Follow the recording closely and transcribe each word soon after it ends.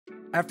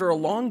After a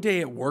long day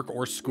at work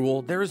or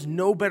school, there is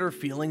no better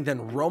feeling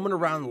than roaming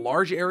around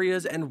large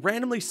areas and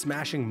randomly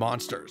smashing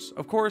monsters.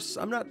 Of course,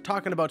 I'm not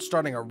talking about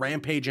starting a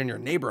rampage in your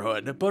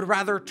neighborhood, but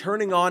rather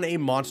turning on a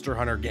Monster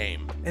Hunter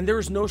game. And there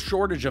is no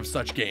shortage of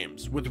such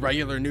games, with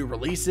regular new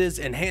releases,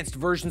 enhanced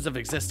versions of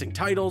existing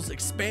titles,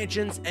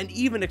 expansions, and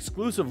even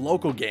exclusive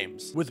local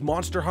games. With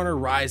Monster Hunter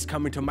Rise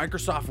coming to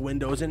Microsoft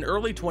Windows in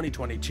early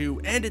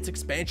 2022 and its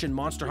expansion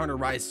Monster Hunter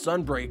Rise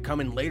Sunbreak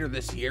coming later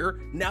this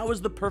year, now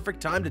is the perfect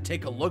time to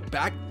take a look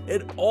back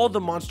at all the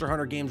Monster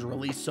Hunter games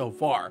released so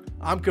far.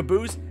 I'm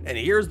Caboose, and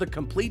here's the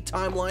complete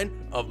timeline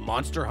of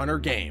Monster Hunter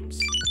games.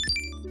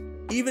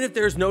 Even if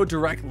there's no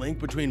direct link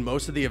between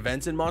most of the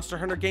events in Monster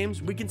Hunter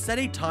games, we can set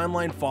a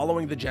timeline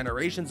following the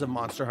generations of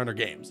Monster Hunter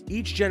games.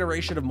 Each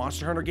generation of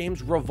Monster Hunter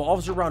games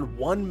revolves around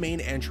one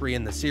main entry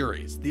in the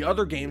series. The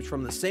other games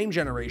from the same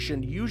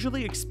generation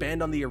usually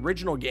expand on the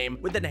original game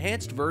with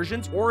enhanced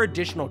versions or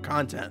additional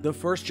content. The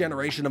first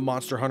generation of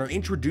Monster Hunter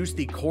introduced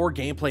the core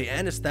gameplay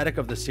and aesthetic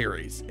of the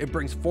series. It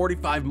brings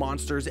 45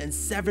 monsters and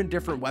 7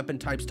 different weapon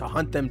types to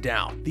hunt them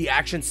down. The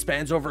action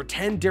spans over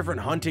 10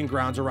 different hunting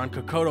grounds around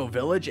Kokoto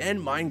Village and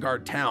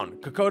Mineguard Town.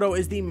 Kokoto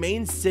is the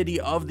main city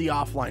of the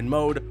offline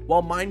mode,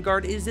 while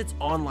Mineguard is its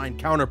online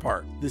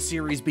counterpart. The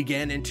series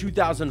began in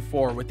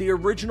 2004 with the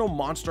original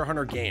Monster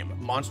Hunter game.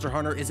 Monster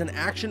Hunter is an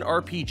action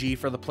RPG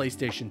for the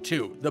PlayStation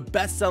 2, the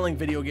best-selling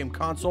video game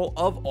console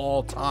of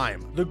all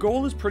time. The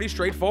goal is pretty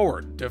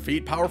straightforward: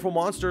 defeat powerful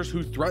monsters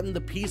who threaten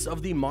the peace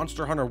of the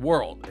Monster Hunter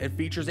world. It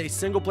features a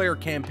single-player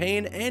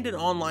campaign and an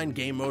online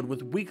game mode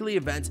with weekly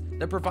events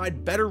that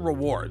provide better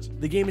rewards.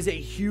 The game is a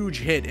huge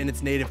hit in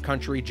its native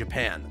country,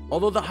 Japan.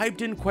 Although the hype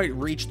didn't quite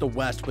reach the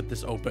West with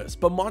this opus,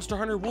 but Monster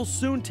Hunter will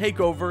soon take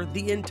over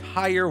the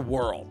entire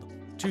world.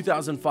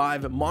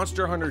 2005,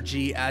 Monster Hunter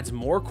G adds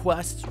more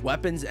quests,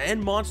 weapons,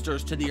 and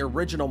monsters to the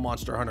original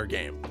Monster Hunter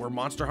game. Where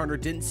Monster Hunter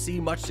didn't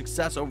see much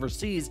success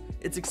overseas,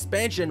 its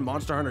expansion,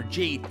 Monster Hunter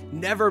G,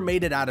 never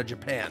made it out of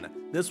Japan.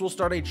 This will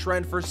start a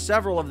trend for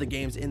several of the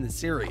games in the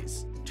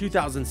series.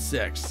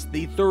 2006,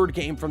 the third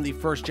game from the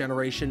first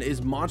generation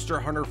is Monster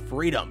Hunter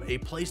Freedom, a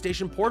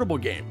PlayStation portable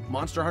game.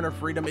 Monster Hunter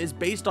Freedom is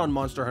based on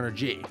Monster Hunter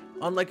G.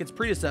 Unlike its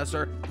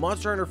predecessor,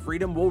 Monster Hunter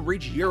Freedom will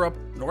reach Europe,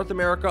 North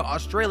America,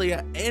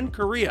 Australia, and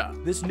Korea.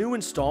 This new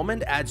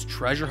installment adds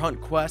treasure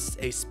hunt quests,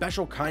 a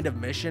special kind of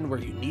mission where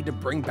you need to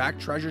bring back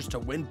treasures to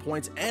win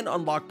points and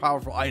unlock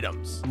powerful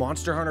items.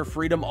 Monster Hunter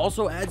Freedom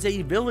also adds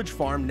a village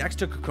farm next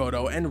to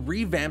Kokoto and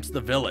revamps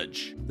the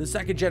village. The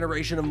second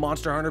generation of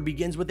Monster Hunter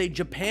begins with a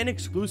Japan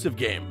exclusive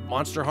game,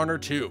 Monster Hunter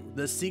 2,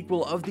 the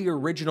sequel of the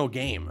original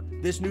game.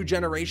 This new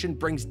generation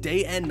brings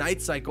day and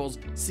night cycles,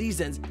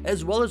 seasons,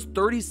 as well as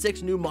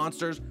 36 new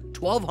monsters,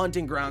 12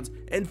 hunting grounds,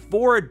 and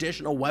 4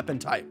 additional weapon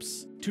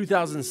types.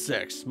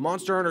 2006,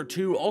 Monster Hunter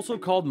 2, also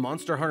called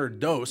Monster Hunter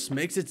DOS,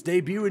 makes its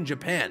debut in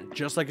Japan.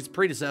 Just like its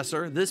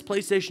predecessor, this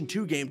PlayStation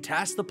 2 game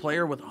tasks the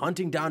player with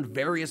hunting down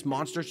various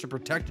monsters to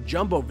protect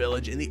Jumbo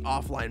Village in the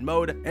offline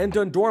mode and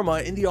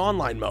Dondorma in the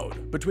online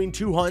mode. Between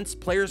 2 hunts,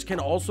 players can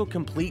also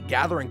complete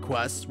gathering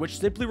quests, which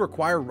simply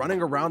require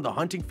running around the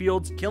hunting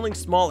fields, killing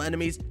small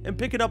enemies, and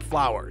picking up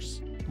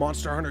flowers.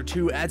 Monster Hunter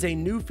 2 adds a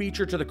new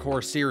feature to the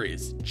core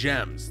series,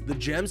 gems. The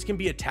gems can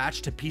be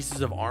attached to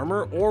pieces of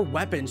armor or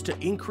weapons to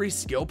increase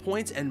skill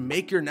points and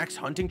make your next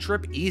hunting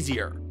trip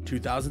easier.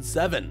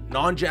 2007,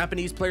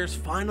 non-Japanese players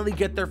finally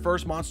get their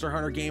first Monster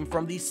Hunter game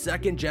from the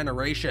second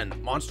generation,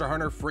 Monster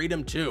Hunter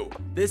Freedom 2.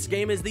 This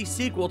game is the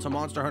sequel to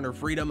Monster Hunter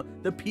Freedom,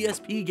 the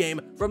PSP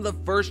game from the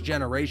first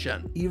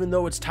generation. Even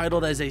though it's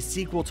titled as a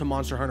sequel to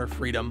Monster Hunter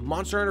Freedom,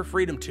 Monster Hunter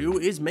Freedom 2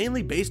 is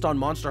mainly based on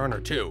Monster Hunter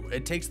 2.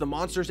 It takes the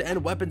monsters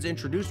and weapons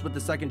introduced with the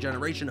second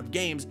generation of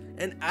games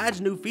and adds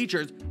new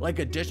features like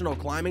additional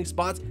climbing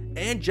spots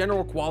and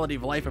general quality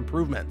of life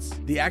improvements.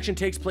 The action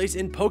takes place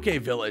in Poke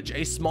Village,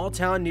 a small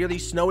town near the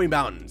Snowy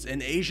Mountains.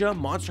 In Asia,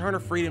 Monster Hunter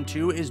Freedom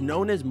 2 is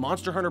known as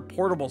Monster Hunter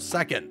Portable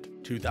 2nd.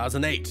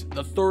 2008,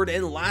 the third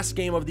and last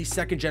game of the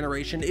second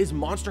generation is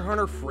Monster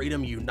Hunter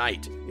Freedom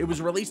Unite. It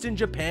was released in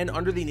Japan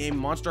under the name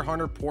Monster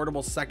Hunter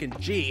Portable 2nd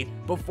G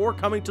before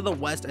coming to the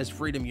West as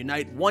Freedom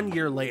Unite 1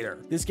 year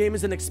later. This game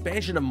is an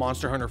expansion of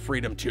Monster Hunter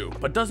Freedom 2,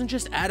 but doesn't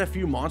just add a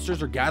few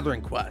monsters or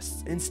gathering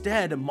quests.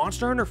 Instead,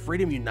 Monster Hunter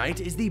Freedom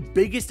Unite is the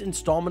biggest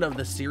installment of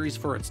the series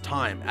for its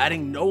time,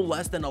 adding no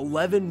less than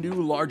 11 new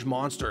large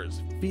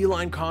monsters,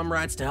 feline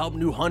comrades to help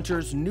new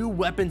hunters, new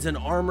weapons and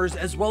armors,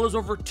 as well as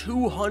over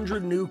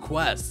 200 new quests.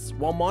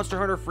 While Monster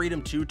Hunter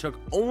Freedom 2 took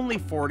only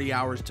 40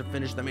 hours to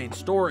finish the main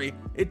story,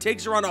 it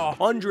takes around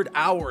 100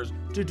 hours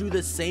to do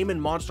the same in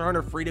Monster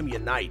Hunter Freedom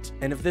Unite.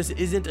 And if this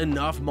isn't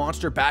enough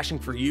monster bashing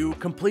for you,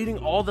 completing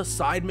all the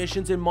side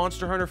missions in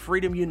Monster Hunter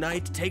Freedom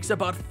Unite takes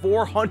about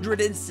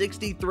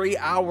 463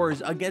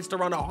 hours against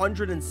around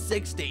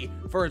 160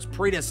 for its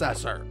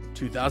predecessor.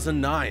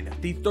 2009,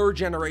 the third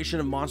generation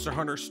of Monster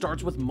Hunter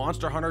starts with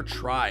Monster Hunter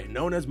Tri,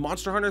 known as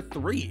Monster Hunter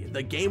 3.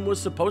 The game was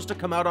supposed to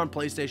come out on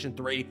PlayStation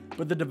 3,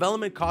 but the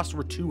development costs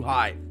were too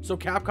high, so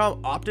Capcom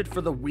opted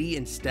for the Wii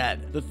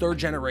instead. The third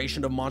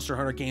generation of Monster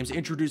Hunter games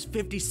introduced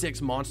 56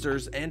 6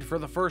 monsters, and for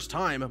the first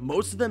time,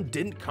 most of them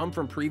didn't come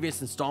from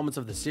previous installments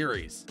of the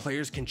series.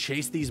 Players can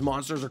chase these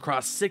monsters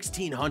across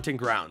 16 hunting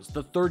grounds.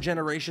 The 3rd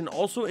generation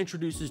also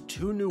introduces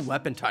 2 new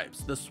weapon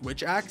types, the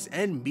switch axe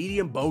and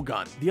medium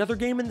bowgun. The other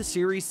game in the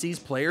series sees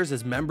players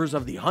as members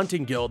of the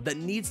hunting guild that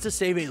needs to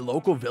save a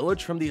local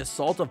village from the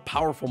assault of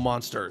powerful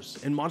monsters.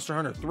 In Monster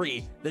Hunter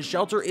 3, the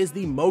shelter is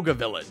the Moga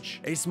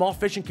Village, a small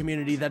fishing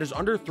community that is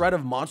under threat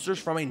of monsters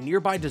from a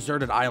nearby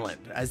deserted island.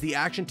 As the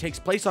action takes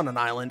place on an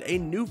island, a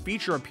new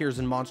feature appears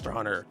in Monster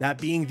Hunter, that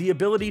being the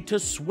ability to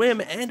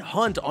swim and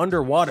hunt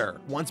underwater.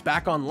 Once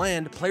back on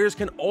land, players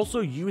can also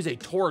use a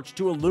torch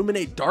to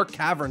illuminate dark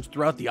caverns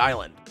throughout the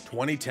island.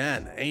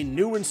 2010, a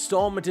new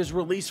installment is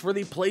released for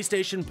the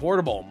PlayStation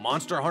Portable,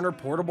 Monster Hunter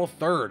Portable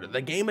 3rd.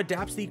 The game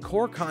adapts the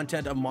core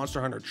content of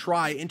Monster Hunter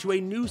Tri into a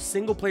new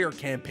single-player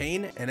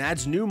campaign and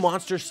adds new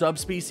monster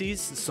subspecies,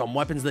 some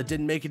weapons that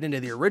didn't make it into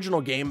the original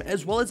game,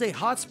 as well as a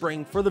hot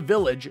spring for the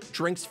village,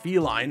 Drinks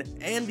Feline,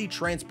 and the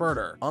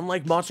Transporter.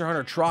 Unlike Monster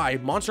Hunter Tri,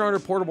 Monster Hunter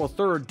Portable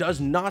 3rd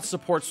does not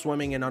support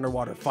swimming in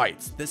underwater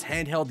fights. This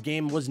handheld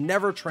game was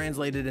never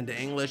translated into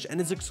English and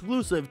is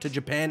exclusive to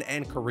Japan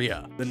and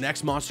Korea. The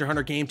next Monster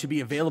Hunter game to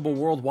be available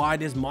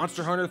worldwide is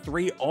Monster Hunter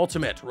 3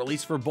 Ultimate,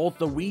 released for both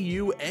the Wii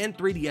U and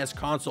 3DS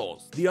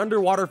consoles. The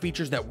underwater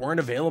features that weren't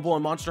available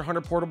in Monster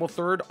Hunter Portable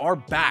 3rd are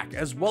back,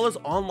 as well as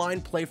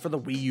online play for the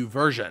Wii U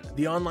version.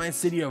 The online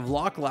city of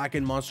Loklak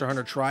in Monster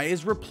Hunter Tri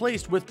is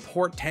replaced with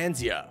Port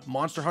Tanzia.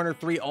 Monster Hunter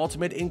 3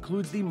 Ultimate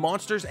includes the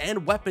monsters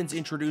and weapons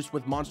introduced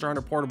with Monster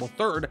Hunter Portable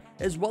 3rd,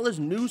 as well as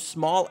new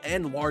small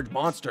and large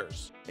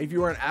monsters. If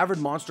you are an avid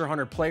Monster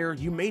Hunter player,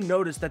 you may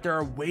notice that there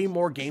are way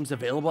more games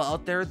available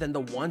out there than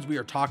the ones we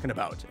are talking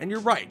about. And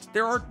you're right,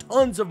 there are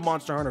tons of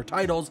Monster Hunter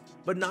titles,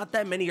 but not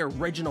that many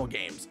original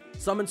games.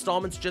 Some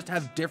installments just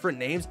have different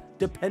names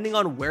depending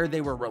on where they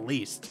were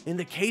released. In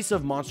the case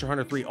of Monster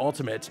Hunter 3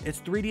 Ultimate, its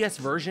 3DS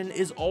version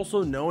is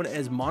also known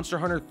as Monster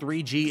Hunter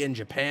 3G in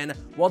Japan,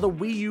 while the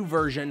Wii U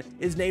version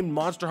is named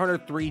Monster Hunter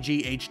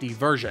 3G HD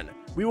version.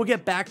 We will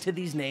get back to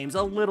these names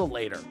a little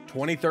later.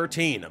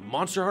 2013,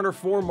 Monster Hunter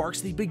 4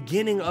 marks the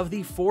beginning of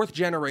the 4th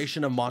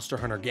generation of Monster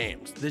Hunter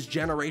games. This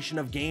generation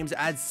of games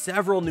adds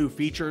several new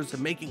features,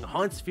 making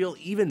hunts feel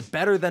even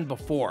better than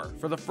before.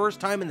 For the first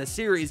time in the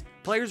series,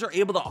 players are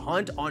able to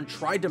hunt on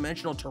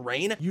tri-dimensional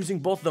terrain using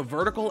both the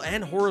vertical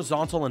and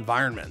horizontal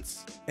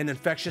environments. An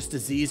infectious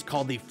disease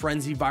called the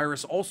Frenzy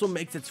Virus also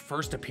makes its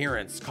first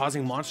appearance,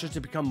 causing monsters to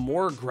become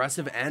more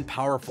aggressive and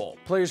powerful.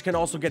 Players can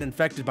also get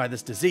infected by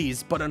this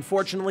disease, but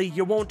unfortunately,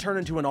 you won't turn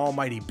into an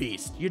almighty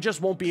beast. You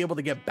just won't be able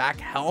to get back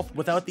health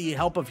without the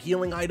help of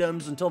healing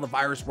items until the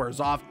virus wears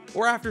off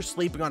or after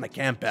sleeping on a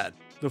camp bed.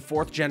 The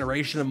 4th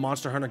generation of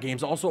Monster Hunter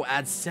games also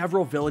adds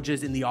several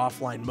villages in the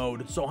offline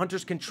mode, so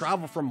hunters can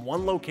travel from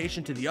one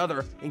location to the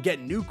other and get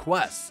new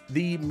quests.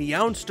 The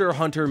Meowster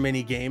Hunter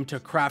minigame to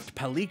craft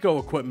Palico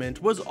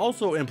equipment was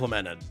also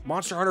implemented.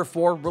 Monster Hunter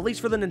 4,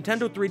 released for the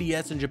Nintendo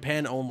 3DS in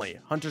Japan only.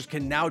 Hunters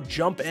can now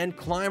jump and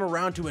climb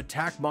around to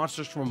attack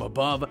monsters from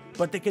above,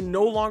 but they can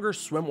no longer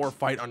swim or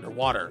fight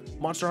underwater.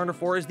 Monster Hunter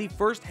 4 is the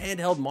first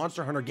handheld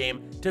Monster Hunter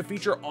game to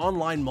feature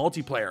online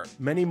multiplayer.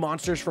 Many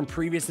monsters from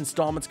previous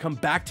installments come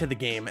back to the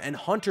game, and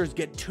hunters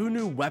get 2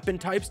 new weapon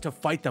types to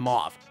fight them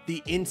off,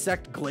 the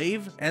Insect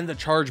Glaive and the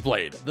Charge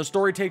Blade. The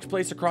story takes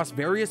place across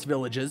various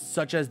villages,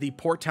 such as the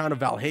port town of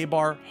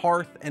Valhabar,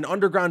 Hearth, an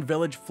underground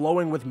village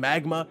flowing with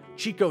magma,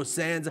 Chico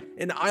Sands,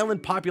 an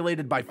island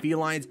populated by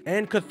felines,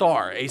 and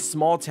Cathar, a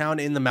small town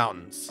in the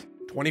mountains.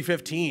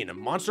 2015,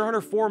 Monster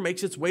Hunter 4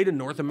 makes its way to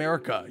North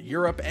America,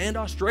 Europe, and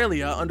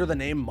Australia under the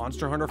name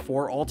Monster Hunter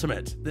 4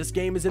 Ultimate. This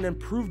game is an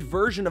improved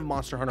version of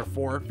Monster Hunter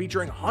 4,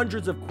 featuring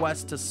hundreds of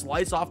quests to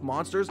slice off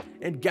monsters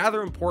and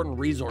gather important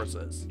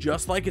resources.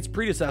 Just like its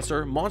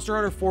predecessor, Monster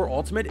Hunter 4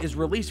 Ultimate is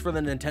released for the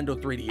Nintendo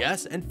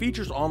 3DS and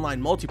features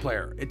online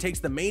multiplayer. It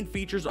takes the main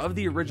features of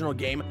the original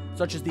game,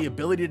 such as the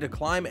ability to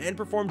climb and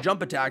perform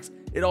jump attacks.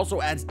 It also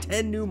adds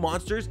 10 new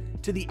monsters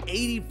to the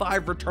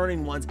 85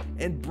 returning ones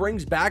and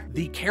brings back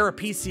the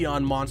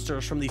Carapaceon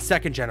monsters from the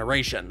 2nd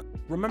generation.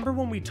 Remember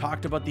when we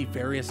talked about the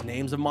various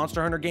names of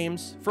Monster Hunter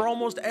games? For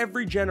almost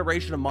every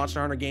generation of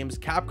Monster Hunter games,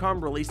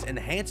 Capcom released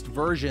enhanced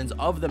versions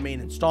of the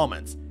main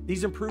installments.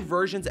 These improved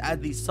versions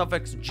add the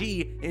suffix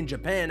G in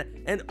Japan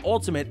and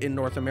Ultimate in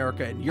North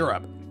America and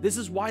Europe. This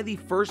is why the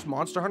first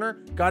Monster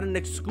Hunter got an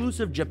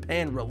exclusive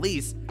Japan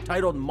release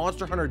titled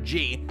Monster Hunter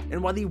G,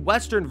 and why the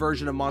Western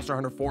version of Monster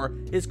Hunter 4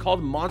 is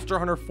called Monster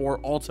Hunter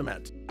 4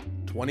 Ultimate.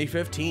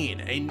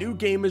 2015, a new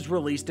game is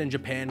released in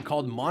Japan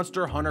called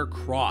Monster Hunter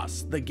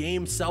Cross. The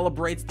game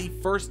celebrates the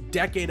first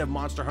decade of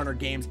Monster Hunter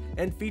games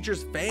and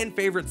features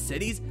fan-favorite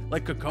cities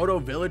like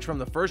Kokoto Village from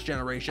the 1st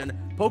generation,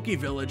 Poke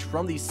Village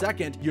from the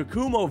 2nd,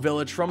 Yakumo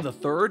Village from the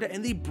 3rd,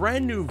 and the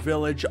brand new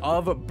village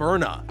of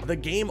Burna. The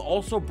game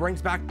also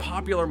brings back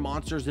popular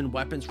monsters and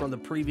weapons from the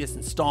previous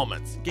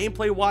installments.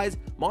 Gameplay-wise,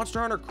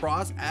 Monster Hunter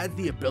Cross adds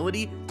the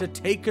ability to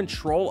take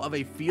control of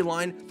a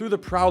feline through the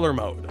Prowler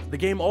mode. The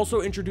game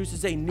also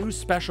introduces a new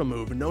special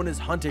move known as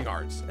Hunting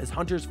Arts. As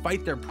hunters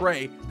fight their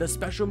prey, the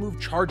special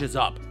move charges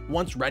up.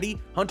 Once ready,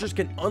 hunters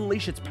can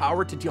unleash its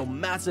power to deal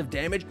massive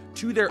damage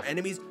to their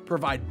enemies,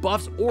 provide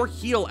buffs, or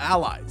heal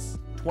allies.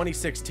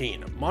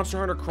 2016, Monster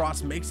Hunter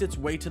Cross makes its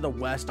way to the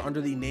West under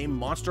the name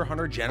Monster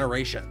Hunter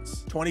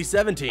Generations.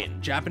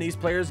 2017, Japanese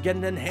players get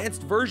an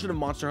enhanced version of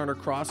Monster Hunter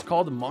Cross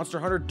called Monster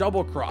Hunter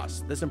Double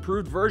Cross. This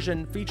improved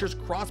version features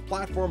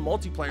cross-platform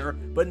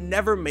multiplayer but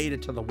never made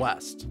it to the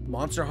West.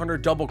 Monster Hunter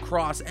Double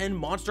Cross and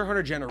Monster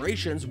Hunter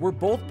Generations were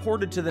both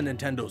ported to the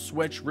Nintendo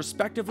Switch,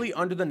 respectively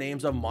under the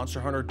names of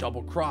Monster Hunter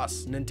Double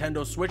Cross,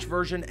 Nintendo Switch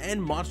version,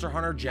 and Monster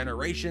Hunter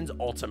Generations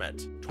Ultimate.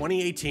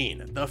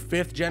 2018, the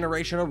 5th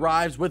generation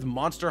arrives with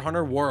Monster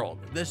Hunter World.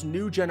 This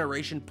new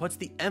generation puts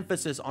the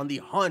emphasis on the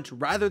hunt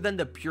rather than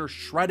the pure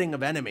shredding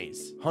of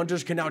enemies.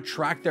 Hunters can now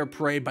track their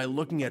prey by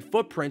looking at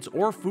footprints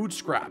or food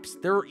scraps.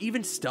 There are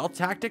even stealth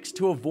tactics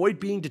to avoid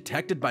being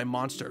detected by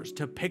monsters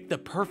to pick the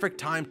perfect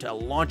time to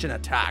launch an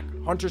attack.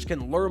 Hunters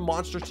can lure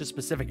monsters to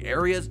specific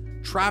areas,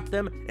 trap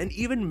them, and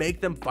even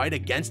make them fight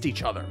against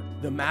each other.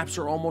 The maps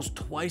are almost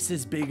twice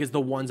as big as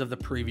the ones of the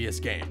previous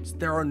games.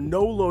 There are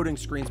no loading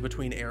screens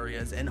between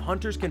areas, and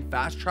hunters can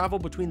fast travel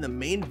between the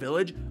main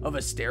village of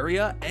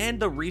Asteria and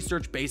the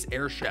research base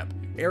airship.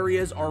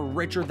 Areas are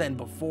richer than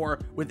before,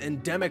 with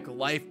endemic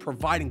life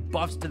providing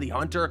buffs to the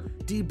hunter,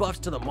 debuffs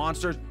to the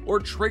monsters, or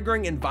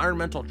triggering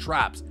environmental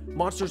traps.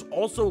 Monsters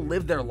also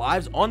live their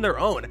lives on their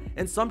own,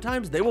 and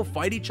sometimes they will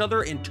fight each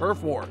other in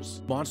turf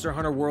wars. Monster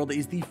Hunter World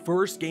is the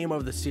first game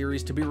of the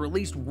series to be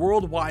released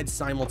worldwide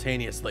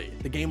simultaneously.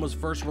 The game was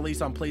first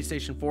released on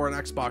PlayStation 4 and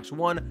Xbox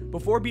One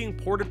before being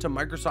ported to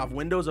Microsoft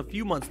Windows a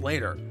few months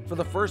later. For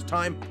the first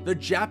time, the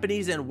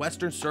Japanese and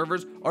Western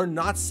servers are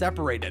not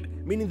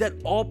separated, meaning that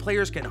all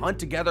players can hunt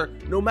together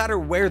no matter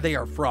where they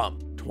are from.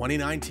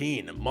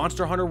 2019,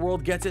 Monster Hunter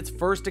World gets its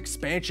first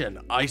expansion,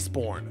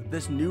 Iceborne.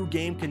 This new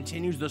game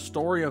continues the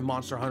story of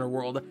Monster Hunter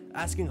World,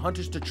 asking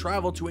hunters to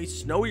travel to a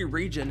snowy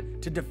region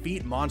to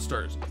defeat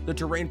monsters. The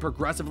terrain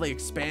progressively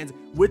expands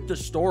with the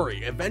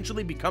story,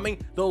 eventually becoming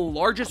the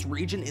largest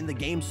region in the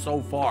game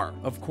so far.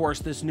 Of course,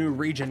 this new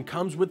region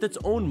comes with its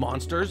own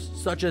monsters,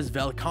 such as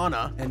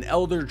Velkhana, an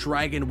elder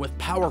dragon with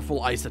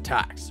powerful ice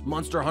attacks.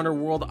 Monster Hunter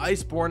World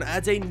Iceborne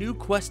adds a new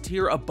quest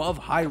tier above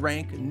high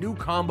rank, new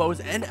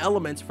combos and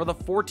elements for the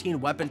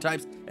 14 weapon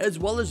types, as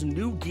well as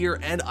new gear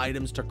and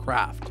items to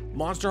craft.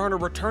 Monster Hunter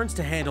returns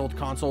to handheld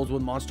consoles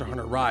with Monster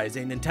Hunter Rise,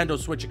 a Nintendo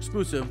Switch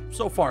exclusive,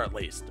 so far at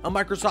least. A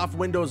Microsoft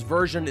Windows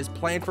version is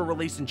planned for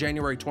release in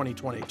January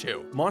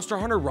 2022. Monster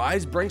Hunter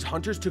Rise brings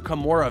hunters to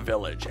Kamura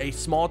Village, a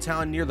small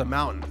town near the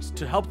mountains.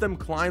 To help them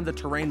climb the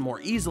terrain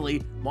more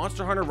easily,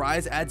 Monster Hunter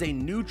Rise adds a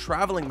new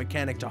traveling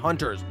mechanic to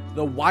hunters,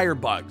 the wire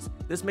bugs.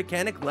 This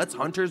mechanic lets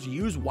hunters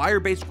use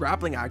wire-based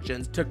grappling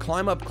actions to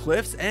climb up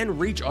cliffs and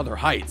reach other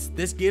heights.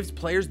 This gives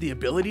players the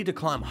ability to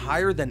climb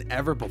higher than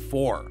ever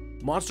before.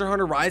 Monster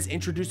Hunter Rise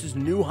introduces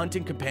new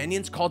hunting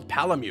companions called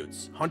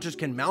Palamutes. Hunters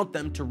can mount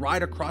them to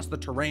ride across the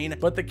terrain,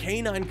 but the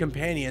canine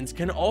companions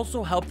can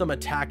also help them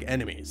attack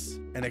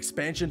enemies. An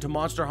expansion to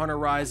Monster Hunter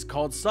Rise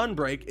called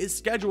Sunbreak is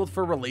scheduled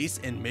for release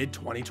in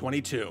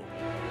mid-2022.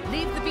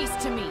 Leave the beast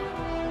to me.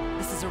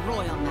 This is a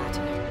royal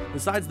matter.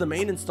 Besides the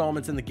main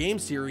installments in the game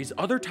series,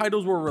 other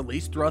titles were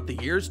released throughout the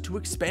years to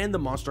expand the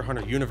Monster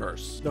Hunter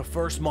universe. The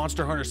first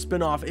Monster Hunter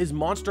spin-off is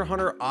Monster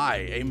Hunter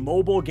I, a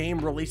mobile game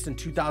released in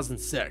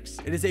 2006.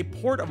 It is a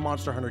port of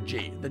Monster Hunter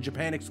G, the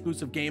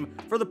Japan-exclusive game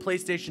for the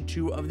PlayStation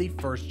 2 of the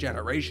first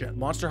generation.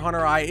 Monster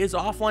Hunter I is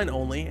offline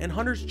only, and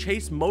hunters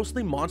chase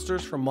mostly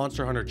monsters from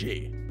Monster Hunter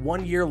G.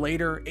 1 year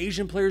later,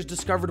 Asian players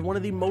discovered one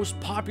of the most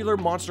popular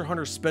Monster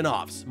Hunter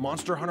spin-offs,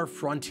 Monster Hunter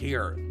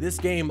Frontier. This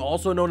game,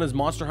 also known as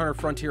Monster Hunter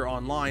Frontier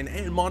Online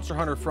and Monster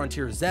Hunter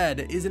Frontier Z,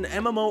 is an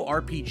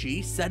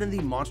MMORPG set in the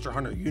Monster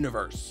Hunter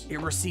universe. It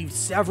received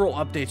several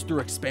updates through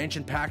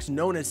expansion packs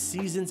known as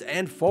Seasons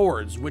and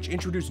Forwards, which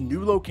introduced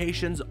new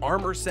locations,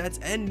 armor sets,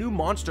 and new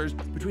monsters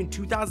between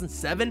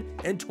 2007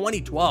 and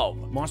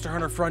 2012. Monster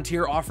Hunter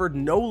Frontier offered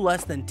no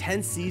less than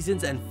 10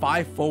 seasons and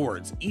 5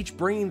 forwards, each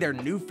bringing their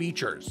new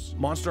features.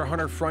 Monster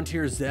Hunter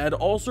Frontier Z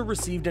also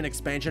received an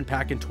expansion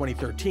pack in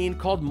 2013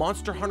 called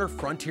Monster Hunter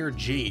Frontier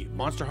G.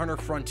 Monster Hunter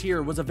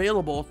Frontier was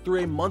available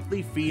through a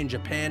monthly fee in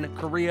Japan,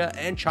 Korea,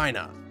 and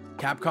China.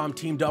 Capcom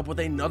teamed up with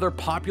another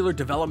popular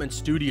development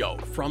studio,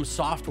 From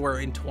Software,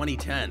 in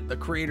 2010. The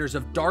creators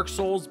of Dark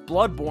Souls,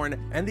 Bloodborne,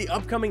 and the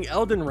upcoming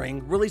Elden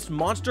Ring released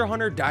Monster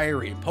Hunter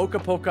Diary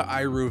Poka Poka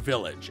Iru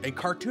Village, a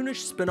cartoonish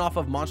spin-off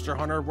of Monster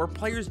Hunter where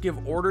players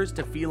give orders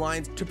to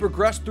felines to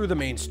progress through the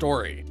main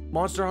story.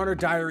 Monster Hunter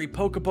Diary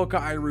Poka Poka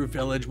Iru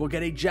Village will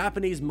get a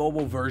Japanese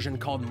mobile version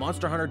called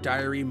Monster Hunter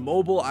Diary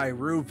Mobile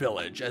Iru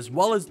Village, as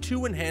well as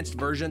 2 enhanced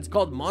versions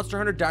called Monster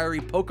Hunter Diary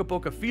Poka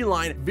Poka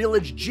Feline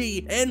Village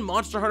G and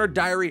Monster Hunter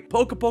Diary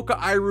Poka Poka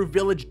Iru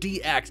Village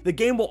DX. The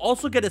game will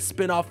also get a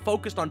spin-off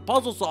focused on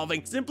puzzle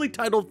solving, simply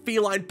titled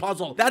Feline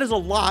Puzzle. That is a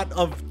lot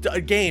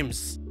of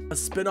games. A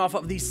spin-off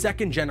of the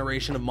second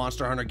generation of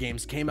Monster Hunter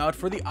games came out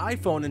for the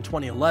iPhone in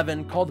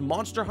 2011 called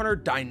Monster Hunter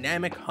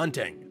Dynamic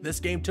Hunting.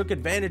 This game took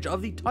advantage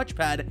of the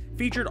touchpad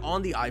featured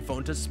on the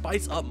iPhone to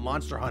spice up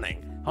monster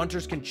hunting.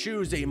 Hunters can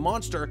choose a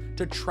monster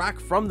to track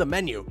from the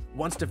menu.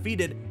 Once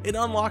defeated, it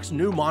unlocks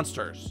new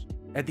monsters.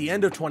 At the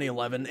end of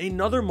 2011,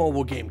 another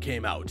mobile game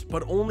came out,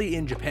 but only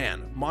in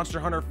Japan, Monster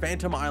Hunter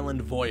Phantom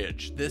Island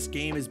Voyage. This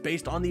game is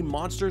based on the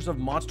monsters of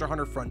Monster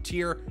Hunter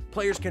Frontier.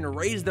 Players can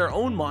raise their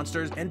own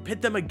monsters and pit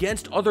them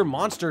against other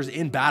monsters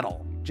in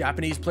battle.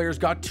 Japanese players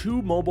got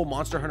two mobile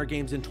Monster Hunter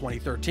games in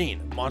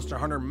 2013, Monster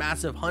Hunter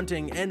Massive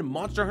Hunting and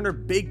Monster Hunter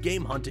Big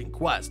Game Hunting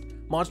Quest.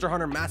 Monster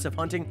Hunter Massive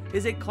Hunting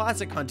is a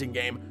classic hunting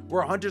game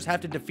where hunters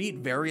have to defeat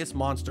various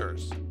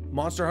monsters.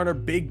 Monster Hunter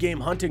Big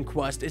Game Hunting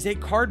Quest is a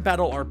card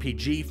battle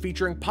RPG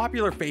featuring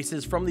popular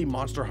faces from the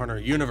Monster Hunter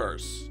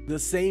universe. The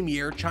same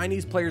year,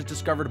 Chinese players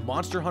discovered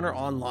Monster Hunter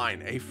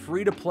Online, a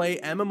free-to-play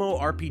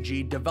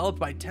MMORPG developed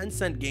by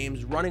Tencent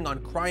Games running on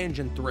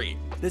CryEngine 3.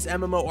 This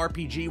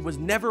MMORPG was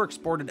never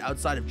exported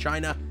outside of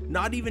China,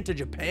 not even to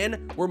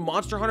Japan, where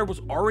Monster Hunter was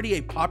already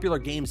a popular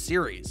game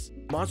series.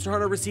 Monster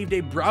Hunter received a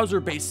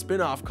browser-based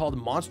spin-off called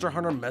Monster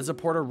Hunter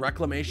Mesoporta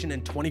Reclamation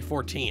in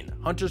 2014.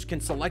 Hunters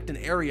can select an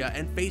area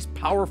and face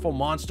powerful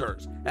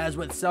monsters. As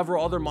with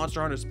several other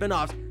Monster Hunter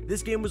spin-offs,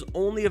 this game was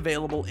only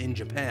available in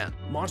Japan.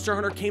 Monster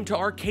Hunter came to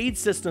arcade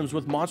systems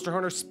with Monster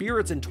Hunter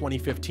Spirits in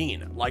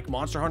 2015. Like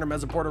Monster Hunter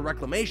Mesoporta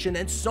Reclamation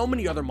and so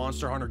many other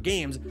Monster Hunter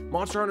games,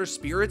 Monster Hunter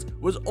Spirits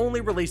was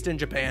only released in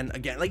Japan.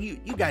 Again, like you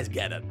guys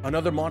get it.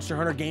 Another Monster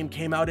Hunter game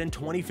came out in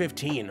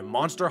 2015,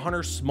 Monster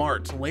Hunter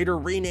Smart, later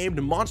renamed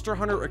Monster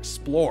Hunter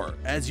Explore.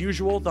 As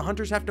usual, the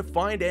hunters have to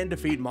find and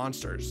defeat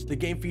monsters. The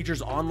game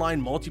features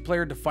online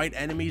multiplayer to fight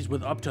enemies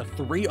with up to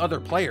 3 other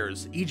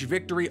players. Each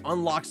victory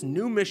unlocks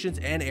new missions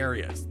and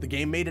areas. The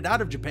game made it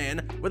out of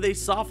Japan with a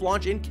soft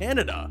launch in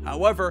Canada.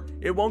 However,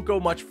 it won't go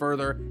much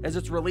further as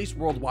its release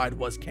worldwide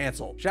was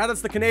cancelled. Shoutouts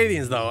to the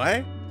Canadians though,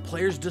 eh?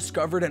 Players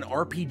discovered an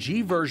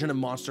RPG version of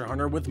Monster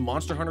Hunter with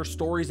Monster Hunter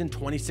Stories in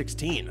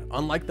 2016.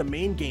 Unlike the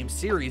main game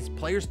series,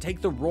 players take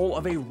the role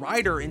of a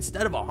rider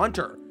instead of a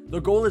hunter. The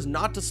goal is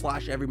not to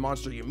slash every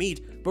monster you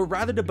meet, but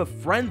rather to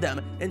befriend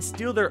them and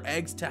steal their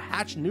eggs to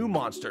hatch new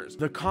monsters.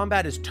 The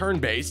combat is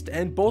turn-based,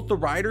 and both the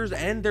riders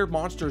and their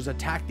monsters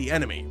attack the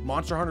enemy.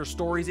 Monster Hunter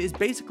Stories is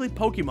basically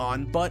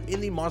Pokemon, but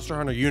in the Monster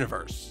Hunter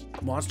universe.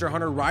 Monster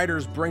Hunter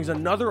Riders brings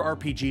another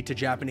RPG to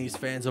Japanese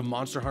fans of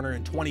Monster Hunter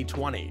in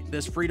 2020.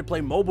 This free-to-play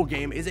mobile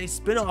game is a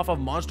spin-off of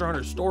Monster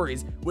Hunter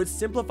Stories with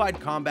simplified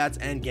combats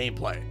and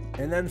gameplay.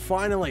 And then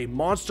finally,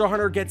 Monster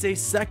Hunter gets a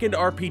second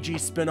RPG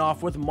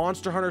spin-off with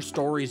Monster Hunter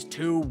Stories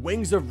 2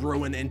 Wings of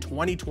Ruin in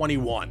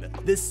 2021.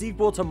 This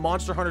sequel to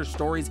Monster Hunter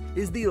Stories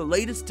is the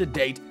latest to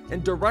date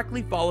and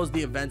directly follows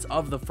the events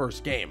of the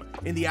first game.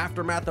 In the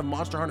aftermath of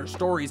Monster Hunter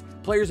Stories,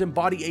 players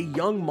embody a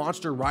young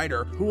monster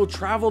rider who will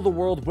travel the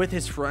world with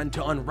his friend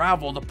to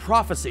unravel the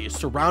prophecies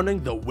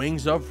surrounding the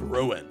Wings of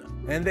Ruin.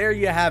 And there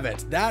you have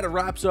it. That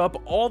wraps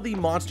up all the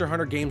Monster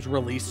Hunter games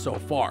released so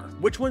far.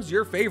 Which one's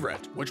your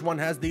favorite? Which one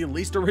has the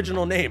least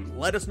original name?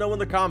 Let us know in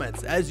the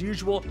comments. As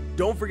usual,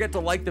 don't forget to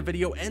like the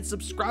video and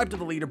subscribe to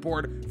the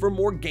leaderboard for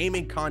more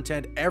gaming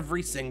content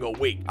every single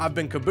week. I've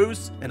been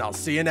Caboose, and I'll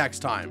see you next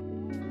time.